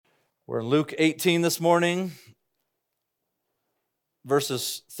We're in Luke 18 this morning,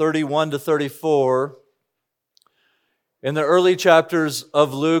 verses 31 to 34. In the early chapters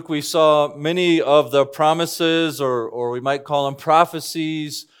of Luke, we saw many of the promises, or we might call them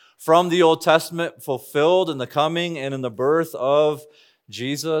prophecies, from the Old Testament fulfilled in the coming and in the birth of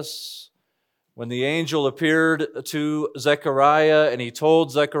Jesus. When the angel appeared to Zechariah and he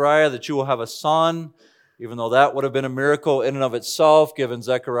told Zechariah that you will have a son, even though that would have been a miracle in and of itself, given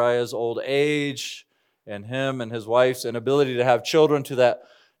Zechariah's old age and him and his wife's inability to have children to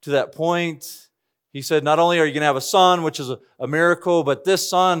that point, he said, not only are you going to have a son, which is a miracle, but this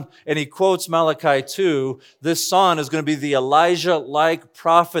son, and he quotes Malachi 2, this son is going to be the Elijah-like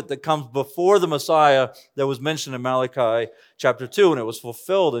prophet that comes before the Messiah that was mentioned in Malachi chapter 2, and it was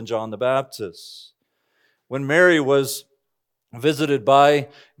fulfilled in John the Baptist. When Mary was visited by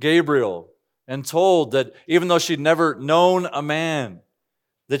Gabriel and told that even though she'd never known a man,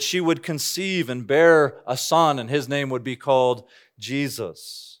 that she would conceive and bear a son, and his name would be called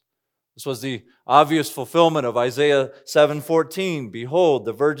Jesus. This was the obvious fulfillment of Isaiah 7:14. Behold,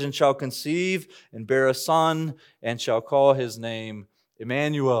 the virgin shall conceive and bear a son, and shall call his name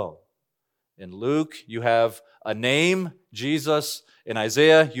Emmanuel. In Luke, you have a name, Jesus. In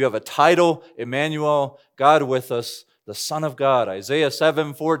Isaiah, you have a title, Emmanuel, God with us, the Son of God. Isaiah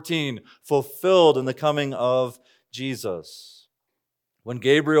 7:14, fulfilled in the coming of Jesus. When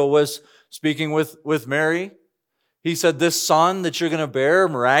Gabriel was speaking with Mary, he said, this son that you're going to bear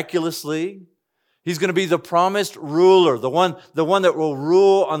miraculously, he's going to be the promised ruler, the one that will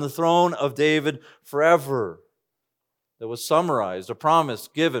rule on the throne of David forever. That was summarized, a promise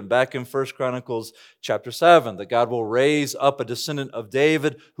given back in 1 Chronicles chapter 7, that God will raise up a descendant of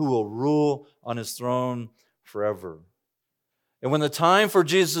David who will rule on his throne forever. And when the time for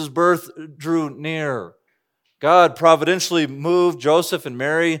Jesus' birth drew near, God providentially moved Joseph and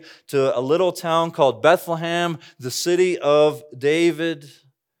Mary to a little town called Bethlehem, the city of David,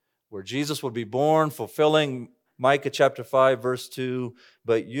 where Jesus would be born, fulfilling Micah chapter 5, verse 2.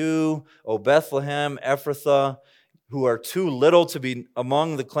 But you, O Bethlehem Ephrathah, who are too little to be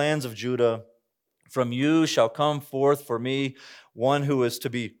among the clans of Judah, from you shall come forth for me one who is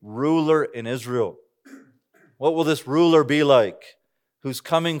to be ruler in Israel. What will this ruler be like? Whose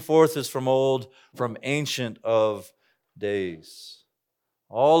coming forth is from old, from ancient of days.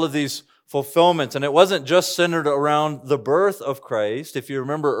 All of these fulfillments, and it wasn't just centered around the birth of Christ. If you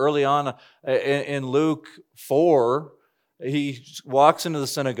remember early on in Luke 4, he walks into the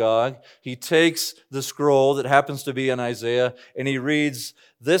synagogue, he takes the scroll that happens to be in Isaiah, and he reads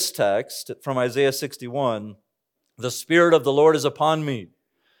this text from Isaiah 61, "The Spirit of the Lord is upon me,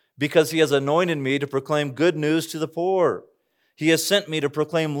 because He has anointed me to proclaim good news to the poor. He has sent me to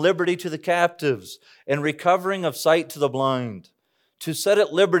proclaim liberty to the captives and recovering of sight to the blind, to set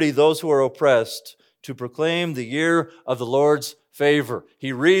at liberty those who are oppressed, to proclaim the year of the Lord's favor."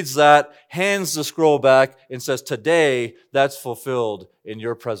 He reads that, hands the scroll back, and says, today that's fulfilled in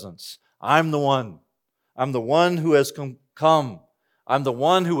your presence. I'm the one. I'm the one who has come. I'm the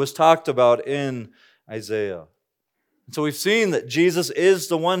one who was talked about in Isaiah. So we've seen that Jesus is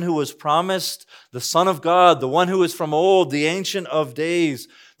the one who was promised, the Son of God, the one who is from old, the Ancient of Days,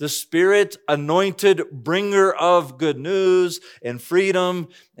 the Spirit-anointed bringer of good news and freedom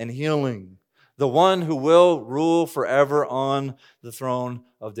and healing, the one who will rule forever on the throne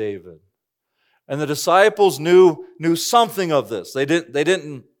of David. And the disciples knew something of this. They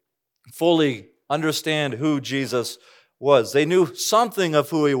didn't fully understand who Jesus was. They knew something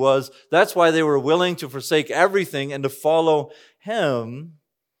of who He was. That's why they were willing to forsake everything and to follow Him.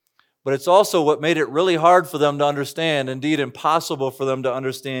 But it's also what made it really hard for them to understand, indeed impossible for them to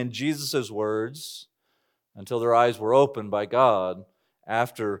understand Jesus' words until their eyes were opened by God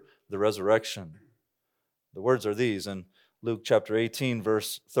after the resurrection. The words are these in Luke chapter 18,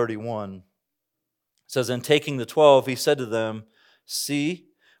 verse 31. It says, "And taking the 12, He said to them, 'See,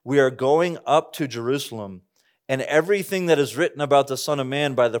 we are going up to Jerusalem, and everything that is written about the Son of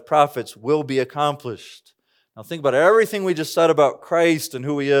Man by the prophets will be accomplished.'" Now think about everything we just said about Christ and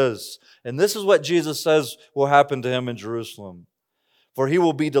who He is. And this is what Jesus says will happen to Him in Jerusalem. "For He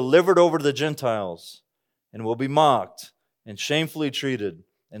will be delivered over to the Gentiles, and will be mocked, and shamefully treated,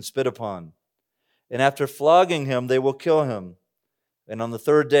 and spit upon. And after flogging Him, they will kill Him. And on the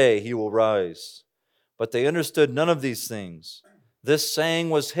third day He will rise." But they understood none of these things. This saying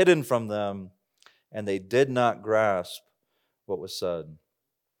was hidden from them, and they did not grasp what was said.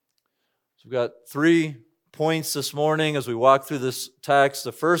 So we've got 3 points this morning as we walk through this text.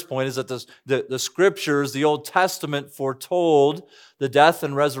 The first point is that the Scriptures, the Old Testament, foretold the death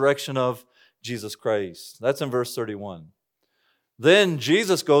and resurrection of Jesus Christ. That's in verse 31. Then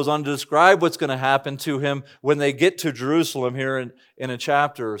Jesus goes on to describe what's going to happen to him when they get to Jerusalem here in a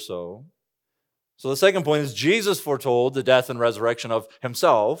chapter or so. So the second point is Jesus foretold the death and resurrection of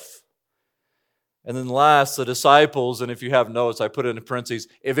himself. And then last, the disciples, and if you have notes, I put it in parentheses,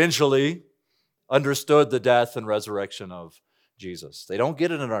 eventually understood the death and resurrection of Jesus. They don't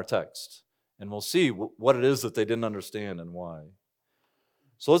get it in our text. And we'll see what it is that they didn't understand and why.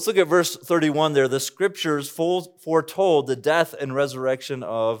 So let's look at verse 31 there. The scriptures foretold the death and resurrection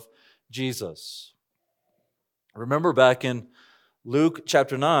of Jesus. Remember back in Luke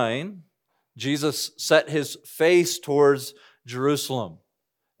chapter 9, Jesus set his face towards Jerusalem.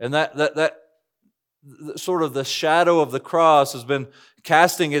 And that sort of the shadow of the cross has been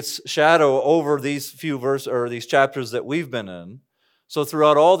casting its shadow over these few verses or these chapters that we've been in. So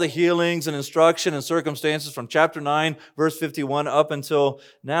throughout all the healings and instruction and circumstances from chapter 9, verse 51 up until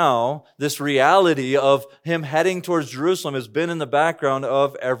now, this reality of him heading towards Jerusalem has been in the background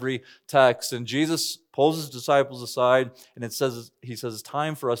of every text. And Jesus pulls his disciples aside and he says, it's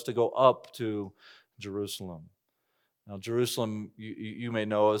time for us to go up to Jerusalem. Now, Jerusalem, you may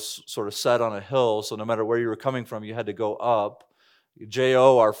know, is sort of set on a hill, so no matter where you were coming from, you had to go up.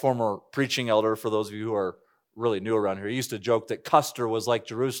 J.O., our former preaching elder, for those of you who are really new around here, he used to joke that Custer was like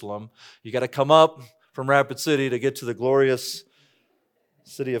Jerusalem. You got to come up from Rapid City to get to the glorious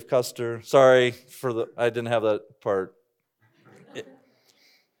city of Custer. Sorry I didn't have that part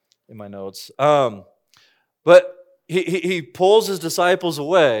in my notes. But he pulls his disciples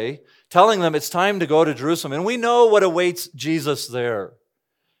away, telling them it's time to go to Jerusalem. And we know what awaits Jesus there.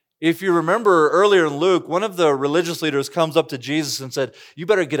 If you remember earlier in Luke, one of the religious leaders comes up to Jesus and said, you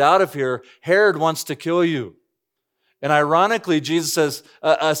better get out of here. Herod wants to kill you. And ironically, Jesus says,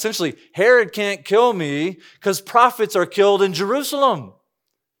 essentially, Herod can't kill me because prophets are killed in Jerusalem.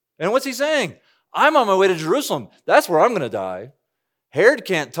 And what's he saying? I'm on my way to Jerusalem. That's where I'm going to die. Herod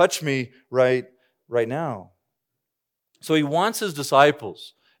can't touch me right now. So he wants his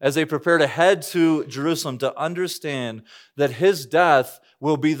disciples, as they prepare to head to Jerusalem, to understand that his death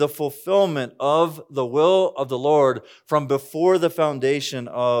will be the fulfillment of the will of the Lord from before the foundation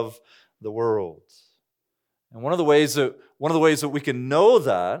of the world. And one of the ways that we can know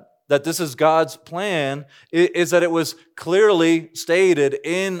that this is God's plan is that it was clearly stated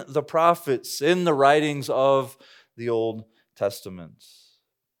in the prophets, in the writings of the Old Testament.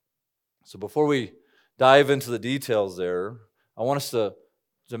 So before we dive into the details there, I want us to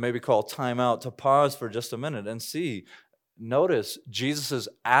maybe call time out, to pause for just a minute and notice Jesus'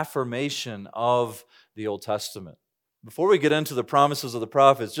 affirmation of the Old Testament. Before we get into the promises of the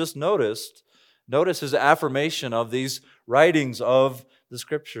prophets, just notice his affirmation of these writings of the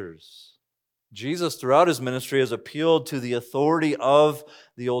Scriptures. Jesus, throughout his ministry, has appealed to the authority of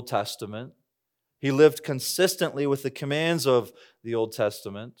the Old Testament. He lived consistently with the commands of the Old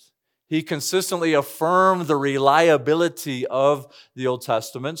Testament. He consistently affirmed the reliability of the Old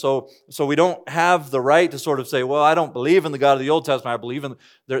Testament. So we don't have the right to sort of say, well, I don't believe in the God of the Old Testament. I believe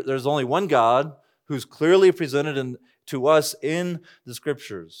there's only one God who's clearly presented to us in the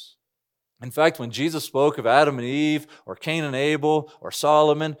Scriptures. In fact, when Jesus spoke of Adam and Eve, or Cain and Abel, or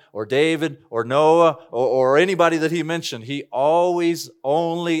Solomon, or David, or Noah, or anybody that he mentioned, he always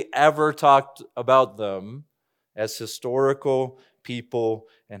only ever talked about them as historical people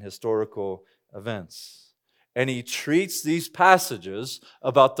and historical events. And he treats these passages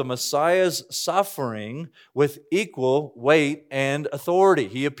about the Messiah's suffering with equal weight and authority.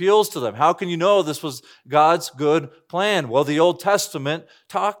 He appeals to them. How can you know this was God's good plan? Well, the Old Testament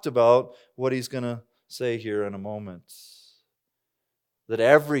talked about what he's going to say here in a moment. That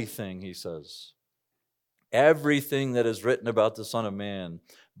everything, he says, everything that is written about the Son of Man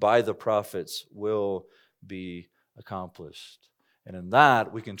by the prophets will be accomplished. And in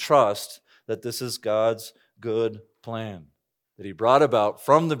that, we can trust that this is God's good plan that he brought about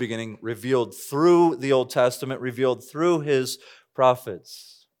from the beginning, revealed through the Old Testament, revealed through his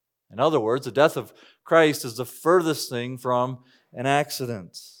prophets. In other words, the death of Christ is the furthest thing from an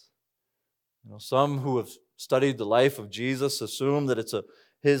accident. Some who have studied the life of Jesus assume that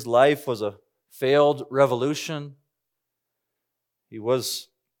his life was a failed revolution. He was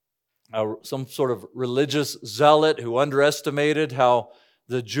some sort of religious zealot who underestimated how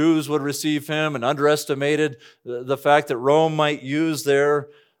the Jews would receive him and underestimated the fact that Rome might use their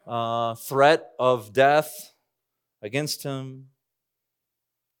threat of death against him.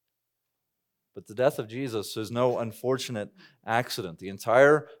 But the death of Jesus is no unfortunate accident. The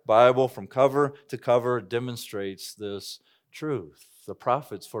entire Bible, from cover to cover, demonstrates this truth. The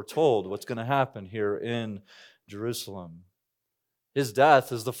prophets foretold what's going to happen here in Jerusalem. His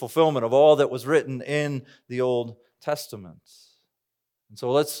death is the fulfillment of all that was written in the Old Testament. And so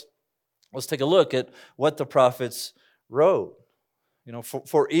let's take a look at what the prophets wrote.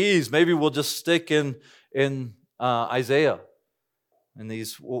 For ease, maybe we'll just stick in Isaiah and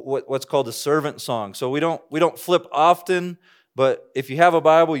these what's called the servant song. So we don't flip often, but if you have a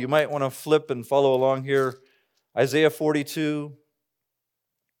Bible, you might want to flip and follow along here. Isaiah 42.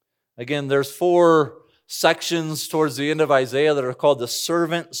 Again, there's 4 sections towards the end of Isaiah that are called the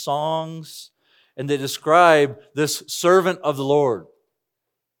servant songs, and they describe this servant of the Lord,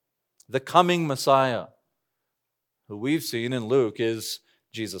 the coming Messiah, who we've seen in Luke is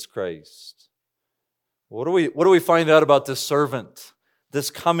Jesus Christ. What do we find out about this servant, this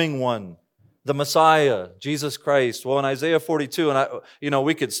coming one, the Messiah, Jesus Christ? Well, in Isaiah 42, and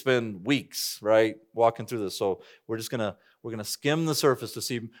we could spend weeks, right, walking through this. So we're gonna skim the surface to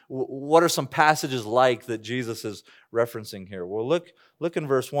see what are some passages like that Jesus is referencing here. Well, look in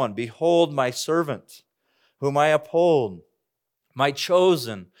verse 1. Behold my servant, whom I uphold, my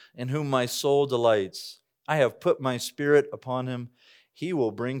chosen, in whom my soul delights. I have put my spirit upon him. He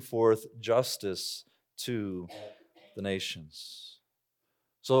will bring forth justice to the nations.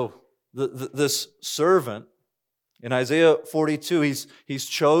 So this servant in Isaiah 42, he's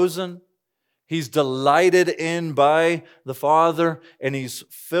chosen, he's delighted in by the Father, and he's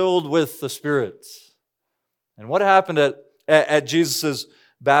filled with the Spirit. And what happened at Jesus'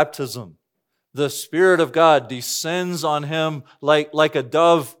 baptism? The Spirit of God descends on him like a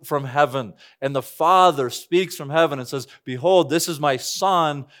dove from heaven. And the Father speaks from heaven and says, behold, this is my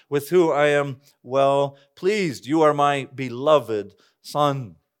Son with whom I am well pleased. You are my beloved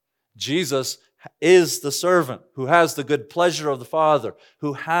Son. Jesus is the servant who has the good pleasure of the Father,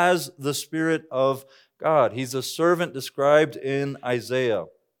 who has the Spirit of God. He's a servant described in Isaiah.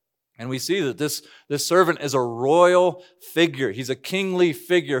 And we see that this servant is a royal figure. He's a kingly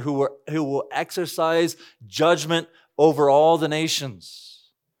figure who will exercise judgment over all the nations.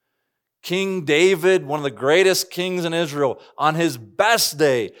 King David, one of the greatest kings in Israel, on his best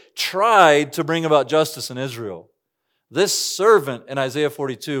day, tried to bring about justice in Israel. This servant in Isaiah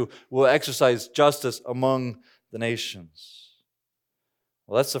 42 will exercise justice among the nations.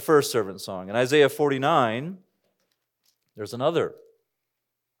 Well, that's the first servant song. In Isaiah 49, there's another.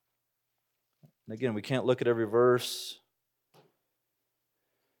 And again, we can't look at every verse.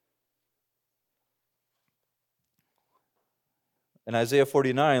 In Isaiah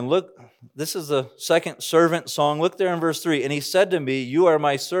 49, look, this is the second servant song. Look there in verse 3. And he said to me, you are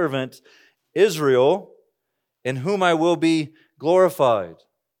my servant, Israel, in whom I will be glorified.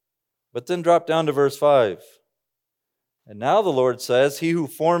 But then drop down to verse 5. And now the Lord says, he who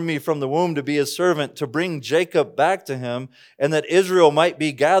formed me from the womb to be his servant, to bring Jacob back to him, and that Israel might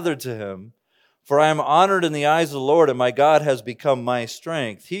be gathered to him. For I am honored in the eyes of the Lord, and my God has become my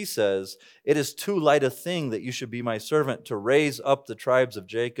strength. He says, it is too light a thing that you should be my servant, to raise up the tribes of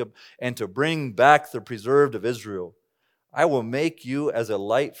Jacob, and to bring back the preserved of Israel. I will make you as a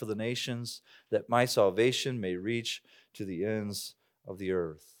light for the nations, that my salvation may reach to the ends of the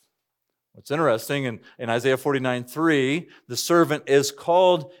earth. What's interesting, in Isaiah 49:3, the servant is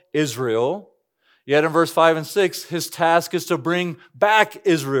called Israel. Yet in verse 5 and 6, his task is to bring back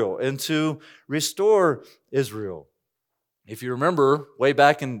Israel and to restore Israel. If you remember, way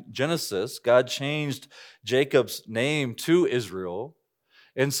back in Genesis, God changed Jacob's name to Israel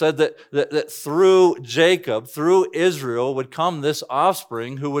and said that through Jacob, through Israel, would come this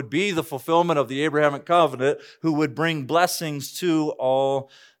offspring who would be the fulfillment of the Abrahamic covenant, who would bring blessings to all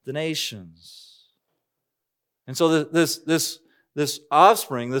the nations. And so this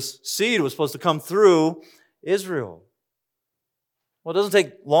offspring, this seed was supposed to come through Israel. Well, it doesn't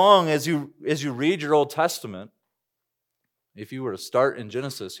take long as you read your Old Testament. If you were to start in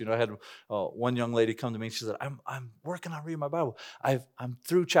Genesis, I had one young lady come to me and she said, I'm working on reading my Bible. I'm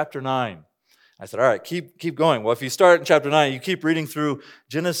through chapter 9. I said, all right, keep going. Well, if you start in chapter 9, you keep reading through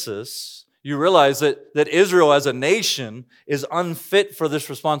Genesis, you realize that Israel as a nation is unfit for this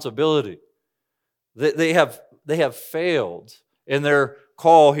responsibility. They have failed in their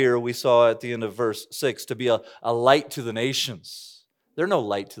call here we saw at the end of verse 6 to be a light to the nations. They're no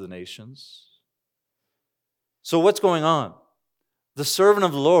light to the nations. So what's going on? The servant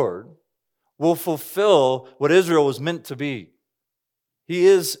of the Lord will fulfill what Israel was meant to be. He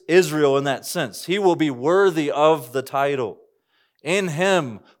is Israel in that sense. He will be worthy of the title. In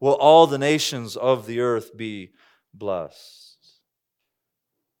him will all the nations of the earth be blessed.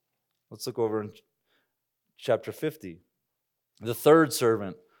 Let's look over in chapter 50, the third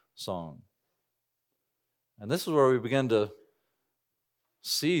servant song. And this is where we begin to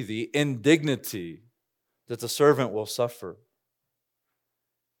see the indignity that the servant will suffer.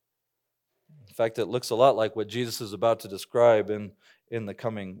 In fact, it looks a lot like what Jesus is about to describe in in the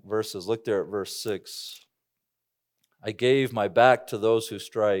coming verses. Look there at verse 6. I gave my back to those who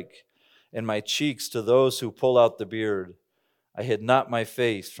strike, and my cheeks to those who pull out the beard. I hid not my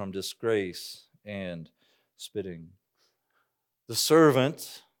face from disgrace and spitting. The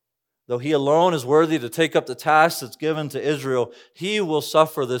servant, though he alone is worthy to take up the task that's given to Israel, he will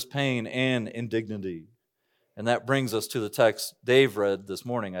suffer this pain and indignity. And that brings us to the text Dave read this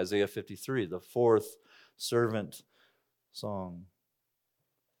morning, Isaiah 53, the fourth servant song.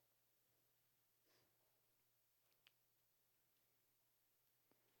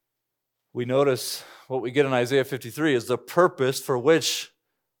 We notice what we get in Isaiah 53 is the purpose for which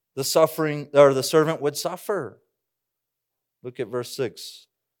the servant would suffer. Look at verse 6.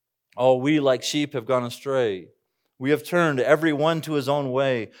 All we like sheep have gone astray. We have turned every one to his own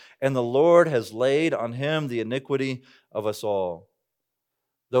way, and the Lord has laid on him the iniquity of us all.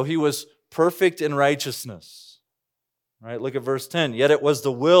 Though he was perfect in righteousness. Right? Look at verse 10. Yet it was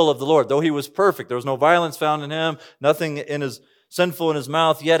the will of the Lord. Though he was perfect, there was no violence found in him, nothing sinful in his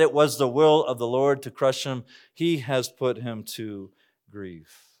mouth, yet it was the will of the Lord to crush him. He has put him to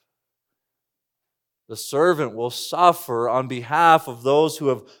grief. The servant will suffer on behalf of those who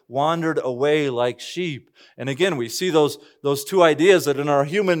have wandered away like sheep. And again, we see those two ideas that in our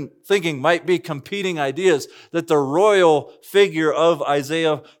human thinking might be competing ideas, that the royal figure of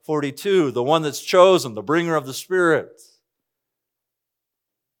Isaiah 42, the one that's chosen, the bringer of the Spirit,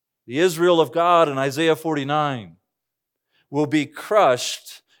 the Israel of God in Isaiah 49, will be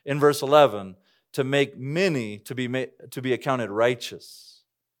crushed in verse 11 to make many to be accounted righteous,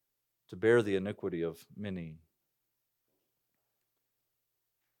 to bear the iniquity of many.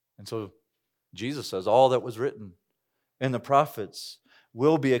 And so Jesus says all that was written in the prophets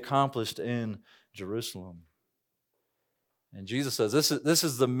will be accomplished in Jerusalem. And Jesus says, this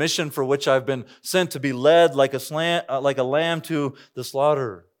is the mission for which I've been sent, to be led like a lamb to the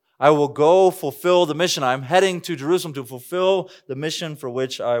slaughter. I will go fulfill the mission. I'm heading to Jerusalem to fulfill the mission for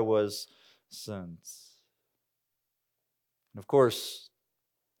which I was sent. And of course,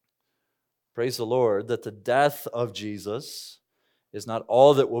 praise the Lord that the death of Jesus is not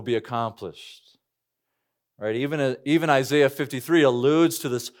all that will be accomplished. Right? Even Isaiah 53 alludes to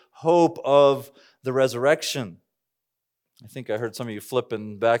this hope of the resurrection. I think I heard some of you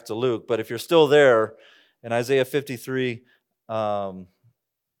flipping back to Luke, but if you're still there, in Isaiah 53,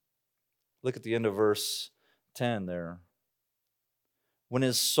 look at the end of verse 10 there. When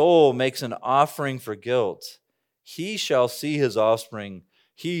his soul makes an offering for guilt, he shall see his offspring.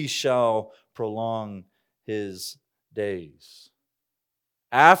 He shall prolong his days.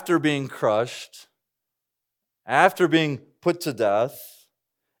 After being crushed, after being put to death,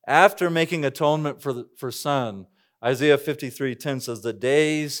 after making atonement for sin, Isaiah 53:10 says, the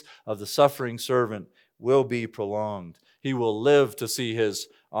days of the suffering servant will be prolonged. He will live to see his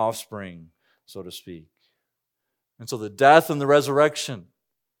offspring, so to speak. And so the death and the resurrection,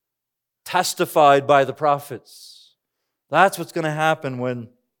 testified by the prophets, that's what's going to happen when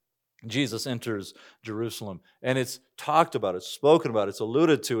Jesus enters Jerusalem. And it's talked about, it's spoken about, it's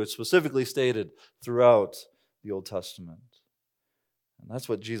alluded to, it's specifically stated throughout the Old Testament. And that's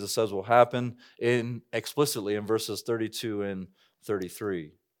what Jesus says will happen explicitly in verses 32 and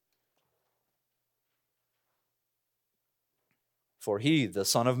 33. For he, the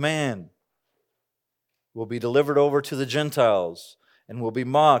Son of Man, will be delivered over to the Gentiles and will be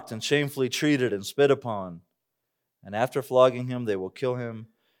mocked and shamefully treated and spit upon. And after flogging him, they will kill him,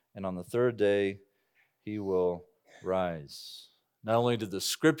 and on the third day he will rise. Not only did the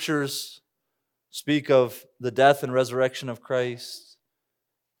Scriptures speak of the death and resurrection of Christ,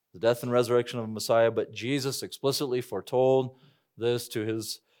 the death and resurrection of Messiah, but Jesus explicitly foretold this to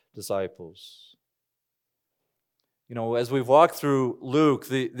his disciples. You know, as we've walked through Luke,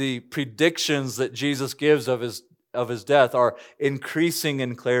 the predictions that Jesus gives of his death are increasing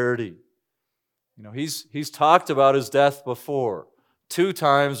in clarity. You know, he's talked about his death before, 2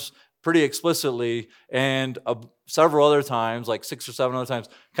 times pretty explicitly, and several other times, like 6 or 7 other times,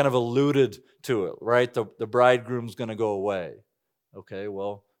 kind of alluded to it, right? The bridegroom's going to go away. Okay,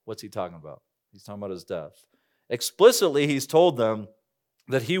 well, what's he talking about? He's talking about his death. Explicitly, he's told them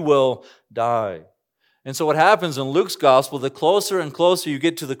that he will die. And so what happens in Luke's gospel, the closer and closer you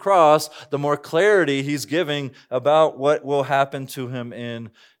get to the cross, the more clarity he's giving about what will happen to him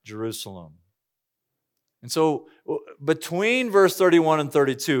in Jerusalem. And so between verse 31 and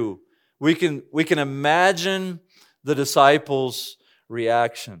 32, we can imagine the disciples'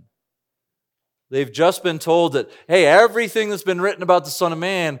 reaction. They've just been told that, hey, everything that's been written about the Son of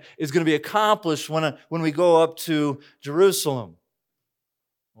Man is going to be accomplished when we go up to Jerusalem.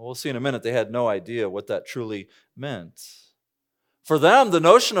 Well, we'll see in a minute they had no idea what that truly meant. For them, the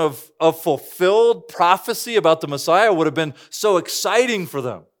notion of fulfilled prophecy about the Messiah would have been so exciting for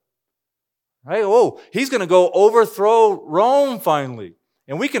them. Right? Oh, he's going to go overthrow Rome finally.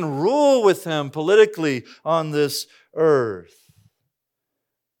 And we can rule with him politically on this earth.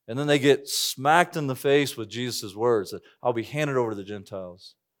 And then they get smacked in the face with Jesus' words that I'll be handed over to the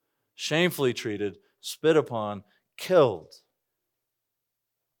Gentiles, shamefully treated, spit upon, killed.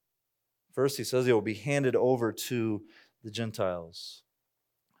 First, he says he will be handed over to the Gentiles.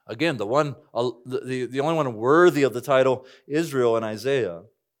 Again, the only one worthy of the title Israel in Isaiah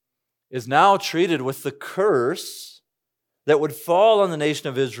is now treated with the curse that would fall on the nation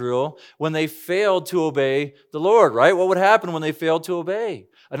of Israel when they failed to obey the Lord, right? What would happen when they failed to obey?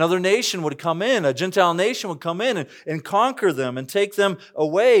 Another nation would come in, a Gentile nation would come in and conquer them and take them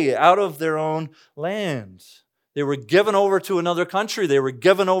away out of their own land. They were given over to another country. They were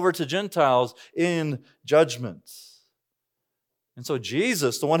given over to Gentiles in judgment. And so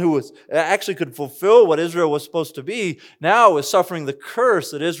Jesus, the one who actually could fulfill what Israel was supposed to be, now is suffering the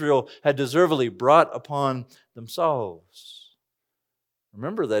curse that Israel had deservedly brought upon themselves.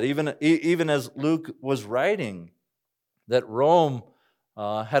 Remember that even as Luke was writing, that Rome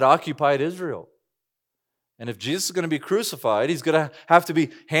had occupied Israel. And if Jesus is going to be crucified, he's going to have to be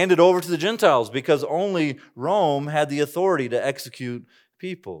handed over to the Gentiles because only Rome had the authority to execute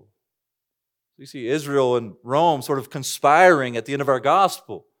people. We see Israel and Rome sort of conspiring at the end of our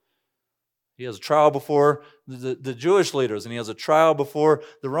gospel. He has a trial before the Jewish leaders, and he has a trial before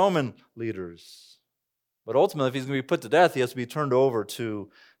the Roman leaders. But ultimately, if he's going to be put to death, he has to be turned over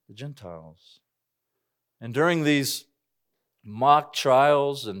to the Gentiles. And during these mock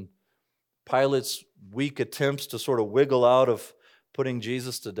trials and Pilate's weak attempts to sort of wiggle out of putting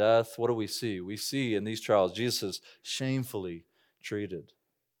Jesus to death, what do we see? We see in these trials Jesus is shamefully treated.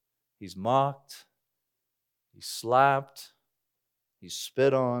 He's mocked, he's slapped, he's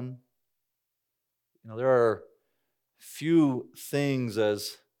spit on. There are few things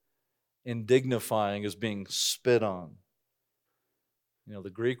as indignifying as being spit on. The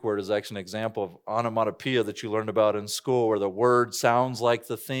Greek word is actually an example of onomatopoeia that you learned about in school, where the word sounds like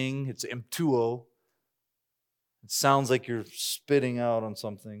the thing. It's emptuo. It sounds like you're spitting out on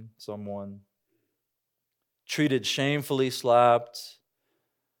someone. Treated shamefully, slapped.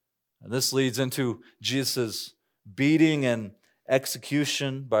 And this leads into Jesus' beating and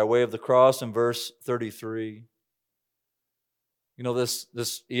execution by way of the cross in verse 33. This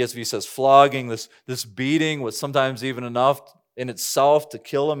ESV says flogging, this beating was sometimes even enough in itself to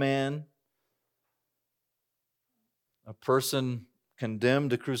kill a man. A person condemned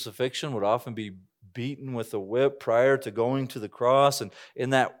to crucifixion would often be beaten with a whip prior to going to the cross, and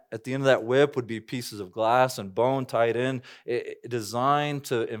at the end of that whip would be pieces of glass and bone tied in, designed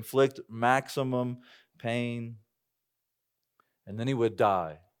to inflict maximum pain. And then he would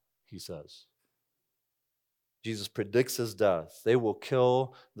die, he says. Jesus predicts his death. They will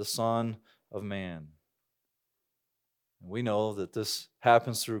kill the Son of Man. And we know that this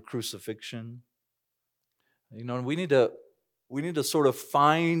happens through crucifixion. We need to sort of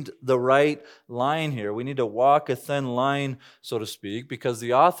find the right line here. We need to walk a thin line, so to speak, because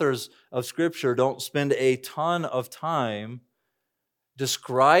the authors of Scripture don't spend a ton of time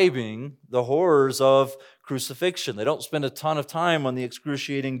describing the horrors of crucifixion. They don't spend a ton of time on the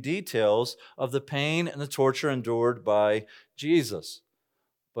excruciating details of the pain and the torture endured by Jesus.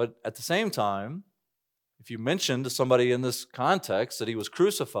 But at the same time, if you mentioned to somebody in this context that he was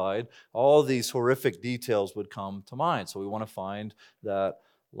crucified, all these horrific details would come to mind. So we want to find that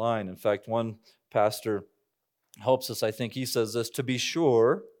line. In fact, one pastor helps us, I think. He says this: to be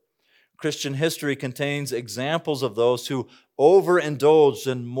sure, Christian history contains examples of those who overindulged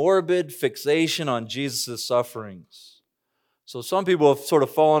in morbid fixation on Jesus' sufferings. So some people have sort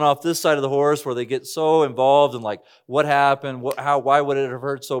of fallen off this side of the horse where they get so involved in what happened, why would it have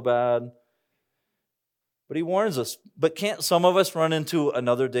hurt so bad? But he warns us, but can't some of us run into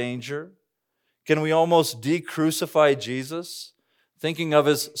another danger? Can we almost de-crucify Jesus, thinking of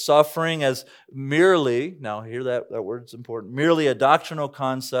his suffering as merely, now hear that word's important, merely a doctrinal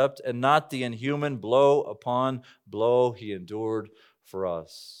concept and not the inhuman blow upon blow he endured for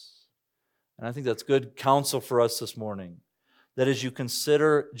us? And I think that's good counsel for us this morning, that as you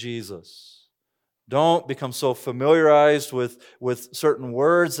consider Jesus, don't become so familiarized with certain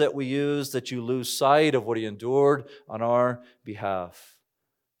words that we use that you lose sight of what he endured on our behalf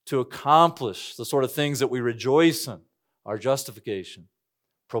to accomplish the sort of things that we rejoice in: our justification,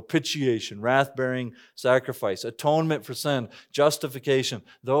 propitiation, wrath-bearing sacrifice, atonement for sin, justification.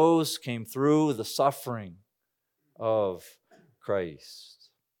 Those came through the suffering of Christ.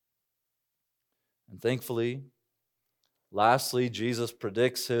 And thankfully, Lastly, Jesus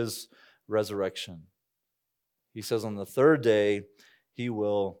predicts his resurrection. He says on the third day, he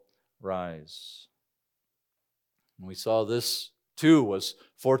will rise. And we saw this too was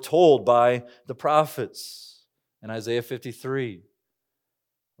foretold by the prophets in Isaiah 53.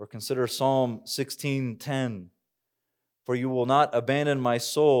 Or consider Psalm 16:10. For you will not abandon my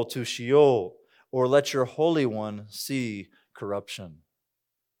soul to Sheol, or let your Holy One see corruption.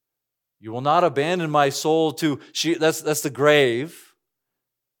 You will not abandon my soul to Sheol. That's the grave.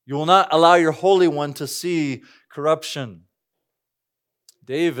 You will not allow your Holy One to see corruption.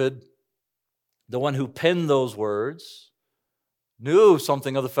 David, the one who penned those words, knew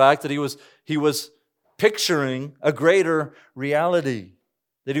something of the fact that he was picturing a greater reality,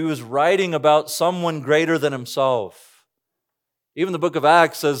 that he was writing about someone greater than himself. Even the book of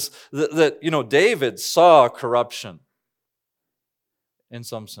Acts says that David saw corruption in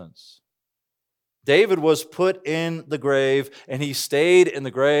some sense. David was put in the grave, and he stayed in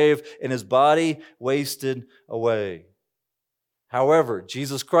the grave, and his body wasted away. However,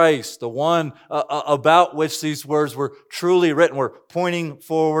 Jesus Christ, the one about which these words were truly written, were pointing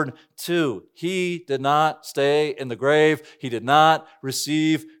forward to. He did not stay in the grave. He did not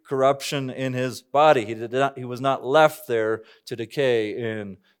receive corruption in his body. He was not left there to decay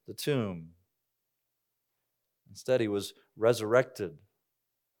in the tomb. Instead, he was resurrected.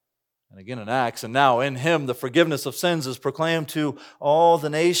 And again in Acts, and now in him the forgiveness of sins is proclaimed to all the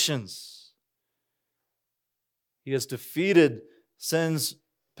nations. He has defeated sin's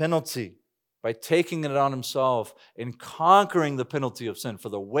penalty by taking it on himself and conquering the penalty of sin. For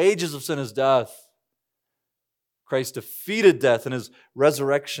the wages of sin is death. Christ defeated death in his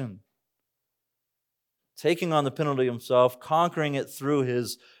resurrection, taking on the penalty himself, conquering it through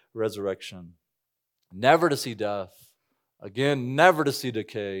his resurrection. Never to see death. Again, never to see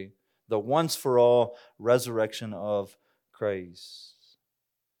decay. The once-for-all resurrection of Christ.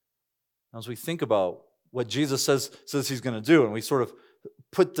 As we think about what Jesus says he's going to do, and we sort of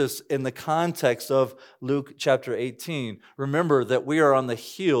put this in the context of Luke chapter 18, remember that we are on the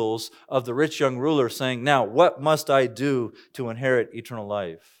heels of the rich young ruler saying, now, what must I do to inherit eternal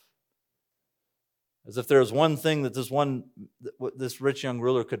life? As if there was one thing that this rich young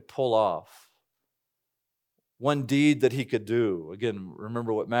ruler could pull off. One deed that he could do. Again,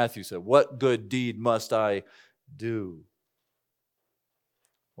 remember what Matthew said. What good deed must I do?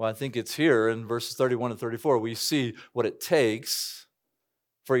 Well, I think it's here in verses 31 and 34 we see what it takes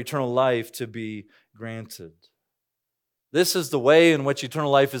for eternal life to be granted. This is the way in which eternal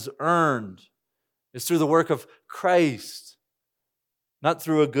life is earned. It's through the work of Christ, not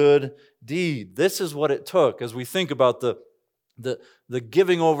through a good deed. This is what it took as we think about the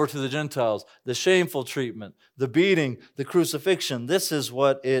giving over to the Gentiles, the shameful treatment, the beating, the crucifixion. This is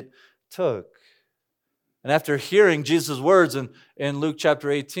what it took. And after hearing Jesus' words in Luke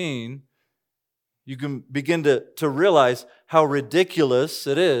chapter 18, you can begin to realize how ridiculous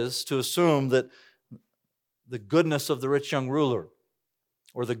it is to assume that the goodness of the rich young ruler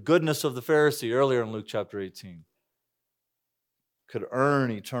or the goodness of the Pharisee earlier in Luke chapter 18 could earn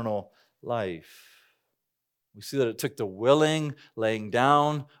eternal life. We see that it took the willing laying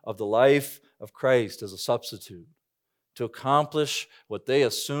down of the life of Christ as a substitute to accomplish what they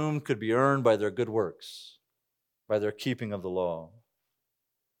assumed could be earned by their good works, by their keeping of the law.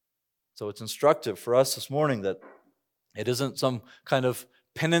 So it's instructive for us this morning that it isn't some kind of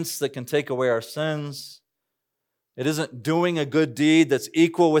penance that can take away our sins. It isn't doing a good deed that's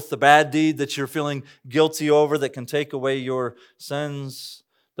equal with the bad deed that you're feeling guilty over that can take away your sins.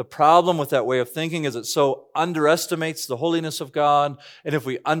 The problem with that way of thinking is it so underestimates the holiness of God. And if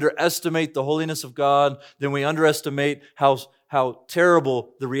we underestimate the holiness of God, then we underestimate how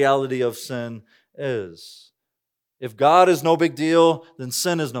terrible the reality of sin is. If God is no big deal, then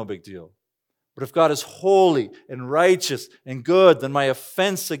sin is no big deal. But if God is holy and righteous and good, then my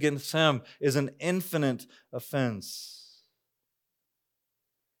offense against Him is an infinite offense.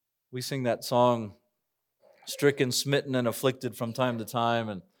 We sing that song, stricken, smitten, and afflicted from time to time.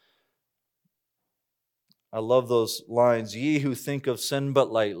 And I love those lines. Ye who think of sin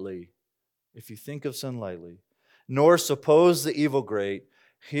but lightly, if you think of sin lightly, nor suppose the evil great,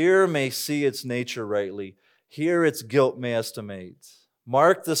 here may see its nature rightly, here its guilt may estimate.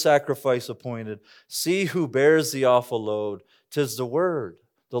 Mark the sacrifice appointed, see who bears the awful load. 'Tis the Word,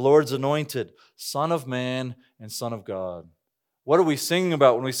 the Lord's anointed, Son of Man and Son of God. What are we singing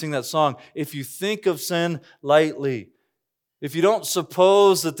about when we sing that song? If you think of sin lightly, if you don't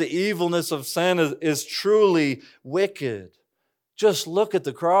suppose that the evilness of sin is truly wicked, just look at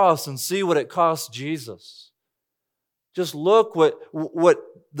the cross and see what it cost Jesus. Just look what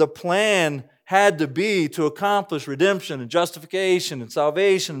the plan had to be to accomplish redemption and justification and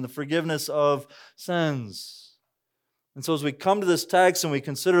salvation and the forgiveness of sins. And so as we come to this text and we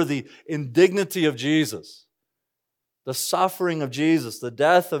consider the indignity of Jesus, the suffering of Jesus, the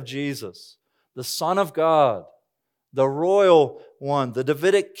death of Jesus, the Son of God, the royal one, the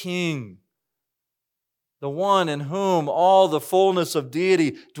Davidic king, the one in whom all the fullness of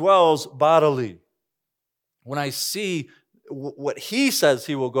deity dwells bodily. When I see what he says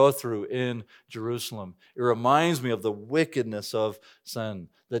he will go through in Jerusalem, it reminds me of the wickedness of sin,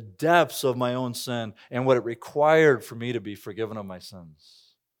 the depths of my own sin, and what it required for me to be forgiven of my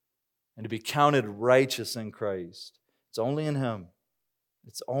sins and to be counted righteous in Christ. It's only in Him.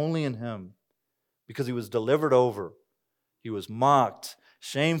 It's only in Him. Because He was delivered over. He was mocked,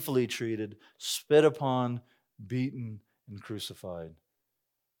 shamefully treated, spit upon, beaten, and crucified.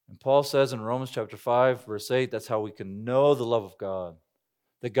 And Paul says in Romans chapter 5, verse 8, that's how we can know the love of God.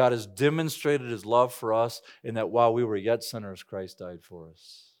 That God has demonstrated His love for us in that while we were yet sinners, Christ died for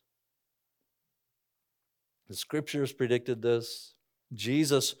us. The Scriptures predicted this.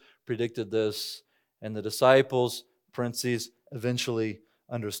 Jesus predicted this. And the disciples, princes, eventually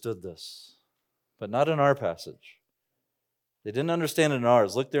understood this. But not in our passage. They didn't understand it in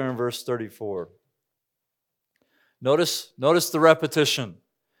ours. Look there in verse 34. Notice the repetition.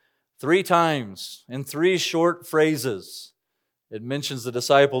 3 times in 3 short phrases. It mentions the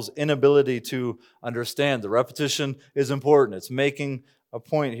disciples' inability to understand. The repetition is important. It's making a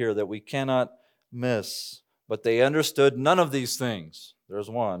point here that we cannot miss. But they understood none of these things.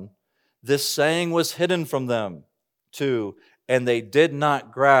 There's 1. This saying was hidden from them. 2. And they did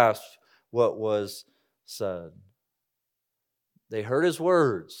not grasp what was said. They heard His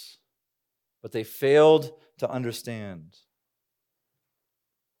words, but they failed to understand.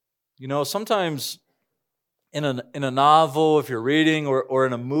 You know, sometimes in a novel, if you're reading, or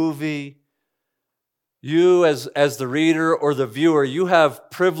in a movie, you as the reader or the viewer, you have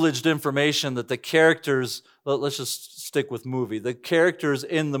privileged information that the characters, let's just stick with movie, the characters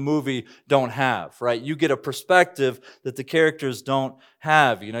in the movie don't have, right? You get a perspective that the characters don't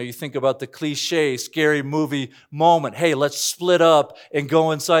have. You know, you think about the cliche, scary movie moment. Hey, let's split up and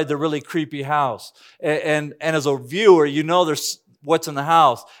go inside the really creepy house. And as a viewer, you know there's what's in the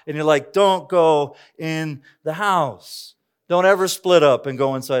house. And you're like, don't go in the house. Don't ever split up and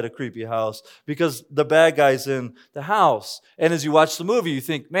go inside a creepy house because the bad guy's in the house. And as you watch the movie, you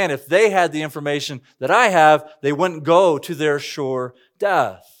think, man, if they had the information that I have, they wouldn't go to their sure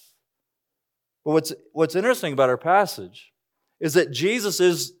death. But what's interesting about our passage is that Jesus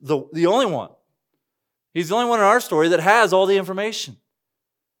is the only one. He's the only one in our story that has all the information.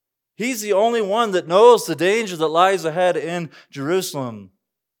 He's the only one that knows the danger that lies ahead in Jerusalem.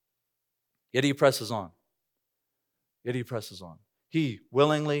 Yet He presses on. Yet He presses on. He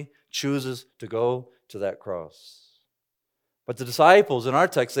willingly chooses to go to that cross. But the disciples in our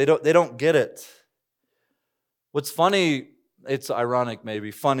text, they don't get it. What's funny, it's ironic maybe,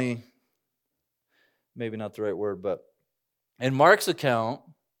 funny, maybe not the right word, but in Mark's account,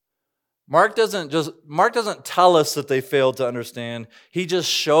 Mark doesn't tell us that they failed to understand. He just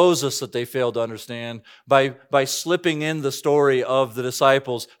shows us that they failed to understand by slipping in the story of the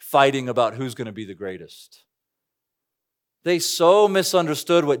disciples fighting about who's going to be the greatest. They so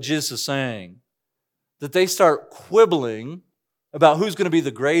misunderstood what Jesus is saying that they start quibbling about who's going to be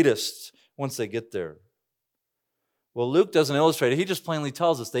the greatest once they get there. Well, Luke doesn't illustrate it. He just plainly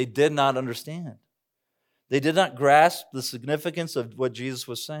tells us they did not understand. They did not grasp the significance of what Jesus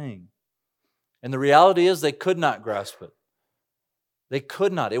was saying. And the reality is they could not grasp it. They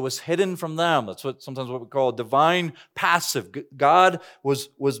could not. It was hidden from them. That's sometimes what we call a divine passive. God was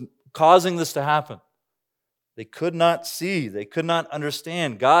causing this to happen. They could not see. They could not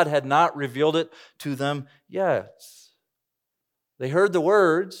understand. God had not revealed it to them yet. They heard the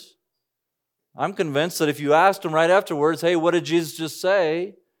words. I'm convinced that if you asked them right afterwards, hey, what did Jesus just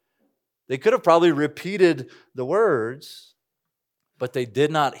say? They could have probably repeated the words, but they did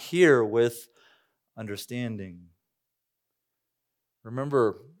not hear with understanding.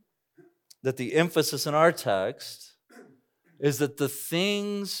 Remember that the emphasis in our text is that the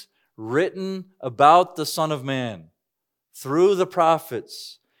things written about the Son of Man through the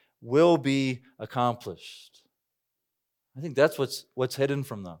prophets will be accomplished. I think that's what's hidden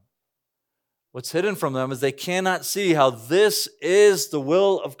from them. What's hidden from them is they cannot see how this is the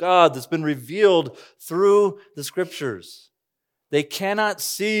will of God that's been revealed through the Scriptures. They cannot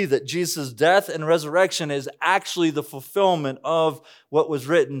see that Jesus' death and resurrection is actually the fulfillment of what was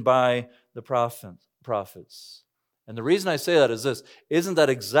written by the prophets. And the reason I say that is this: isn't that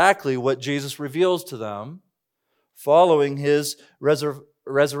exactly what Jesus reveals to them following His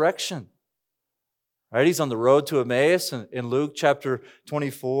resurrection? Right? He's on the road to Emmaus in Luke chapter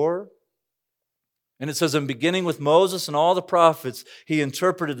 24. And it says, in beginning with Moses and all the prophets, he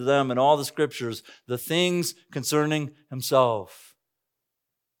interpreted to them in all the scriptures the things concerning himself.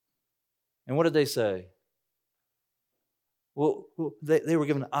 And what did they say? Well, they were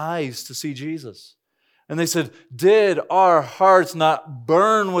given eyes to see Jesus. And they said, did our hearts not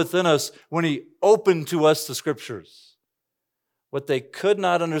burn within us when he opened to us the scriptures? What they could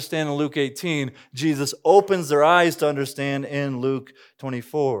not understand in Luke 18, Jesus opens their eyes to understand in Luke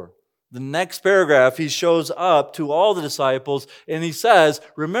 24. The next paragraph, he shows up to all the disciples and he says,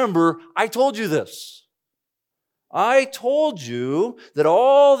 remember, I told you this. I told you that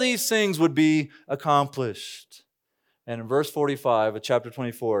all these things would be accomplished. And in verse 45 of chapter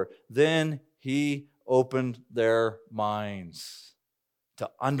 24, then he opened their minds to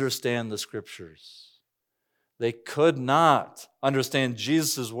understand the scriptures. They could not understand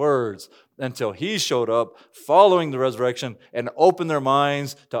Jesus' words until he showed up following the resurrection and opened their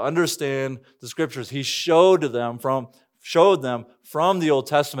minds to understand the scriptures. He showed them from the Old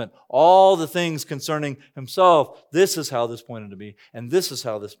Testament all the things concerning himself. This is how this pointed to me, and this is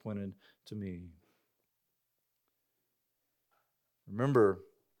how this pointed to me. Remember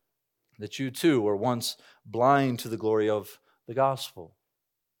that you too were once blind to the glory of the gospel.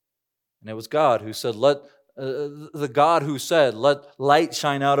 And it was God who said, let light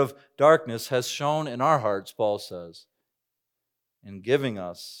shine out of darkness has shone in our hearts, Paul says, in giving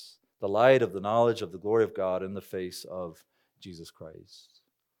us the light of the knowledge of the glory of God in the face of Jesus Christ.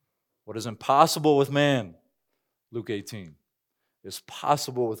 What is impossible with man, Luke 18, is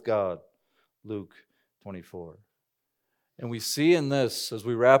possible with God, Luke 24. And we see in this, as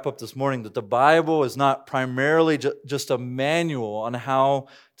we wrap up this morning, that the Bible is not primarily just a manual on how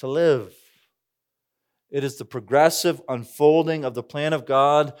to live. It is the progressive unfolding of the plan of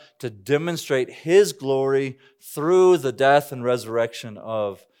God to demonstrate his glory through the death and resurrection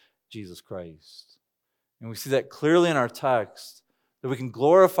of Jesus Christ. And we see that clearly in our text, that we can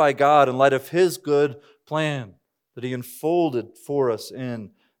glorify God in light of his good plan that he unfolded for us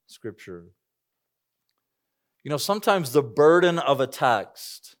in Scripture. You know, sometimes the burden of a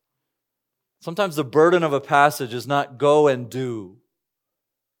text, sometimes the burden of a passage is not go and do.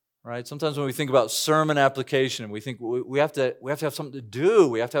 Right? Sometimes when we think about sermon application, we think we have to have something to do.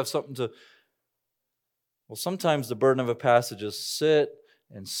 We have to have something to... Well, sometimes the burden of a passage is sit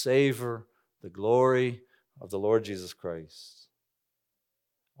and savor the glory of the Lord Jesus Christ.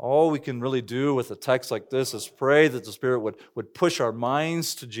 All we can really do with a text like this is pray that the Spirit would push our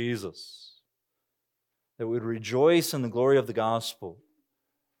minds to Jesus, that we would rejoice in the glory of the gospel,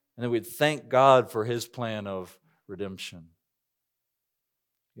 and that we'd thank God for his plan of redemption.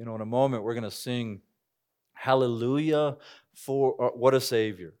 You know, in a moment, we're going to sing Hallelujah for what a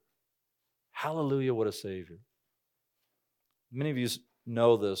Savior. Hallelujah, what a Savior. Many of you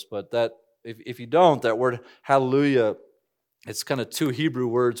know this, but that if you don't, that word hallelujah, it's kind of two Hebrew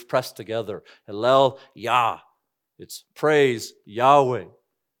words pressed together. Hallel, Yah. It's praise Yahweh.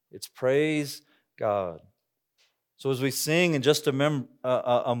 It's praise God. So as we sing in just a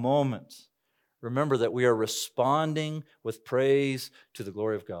moment, remember that we are responding with praise to the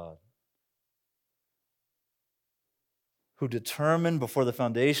glory of God, who determined before the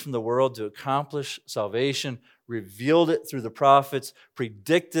foundation of the world to accomplish salvation, revealed it through the prophets,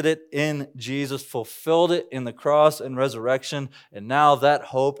 predicted it in Jesus, fulfilled it in the cross and resurrection, and now that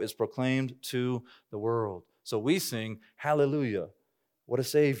hope is proclaimed to the world. So we sing, Hallelujah, what a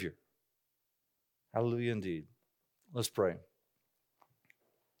Savior. Hallelujah indeed. Let's pray.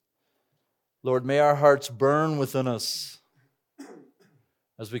 Lord, may our hearts burn within us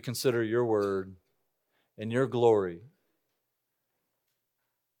as we consider your word and your glory.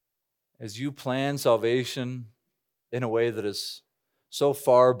 As you plan salvation in a way that is so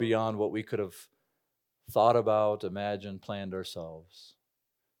far beyond what we could have thought about, imagined, planned ourselves.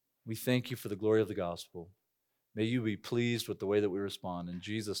 We thank you for the glory of the gospel. May you be pleased with the way that we respond. In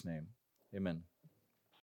Jesus' name, amen.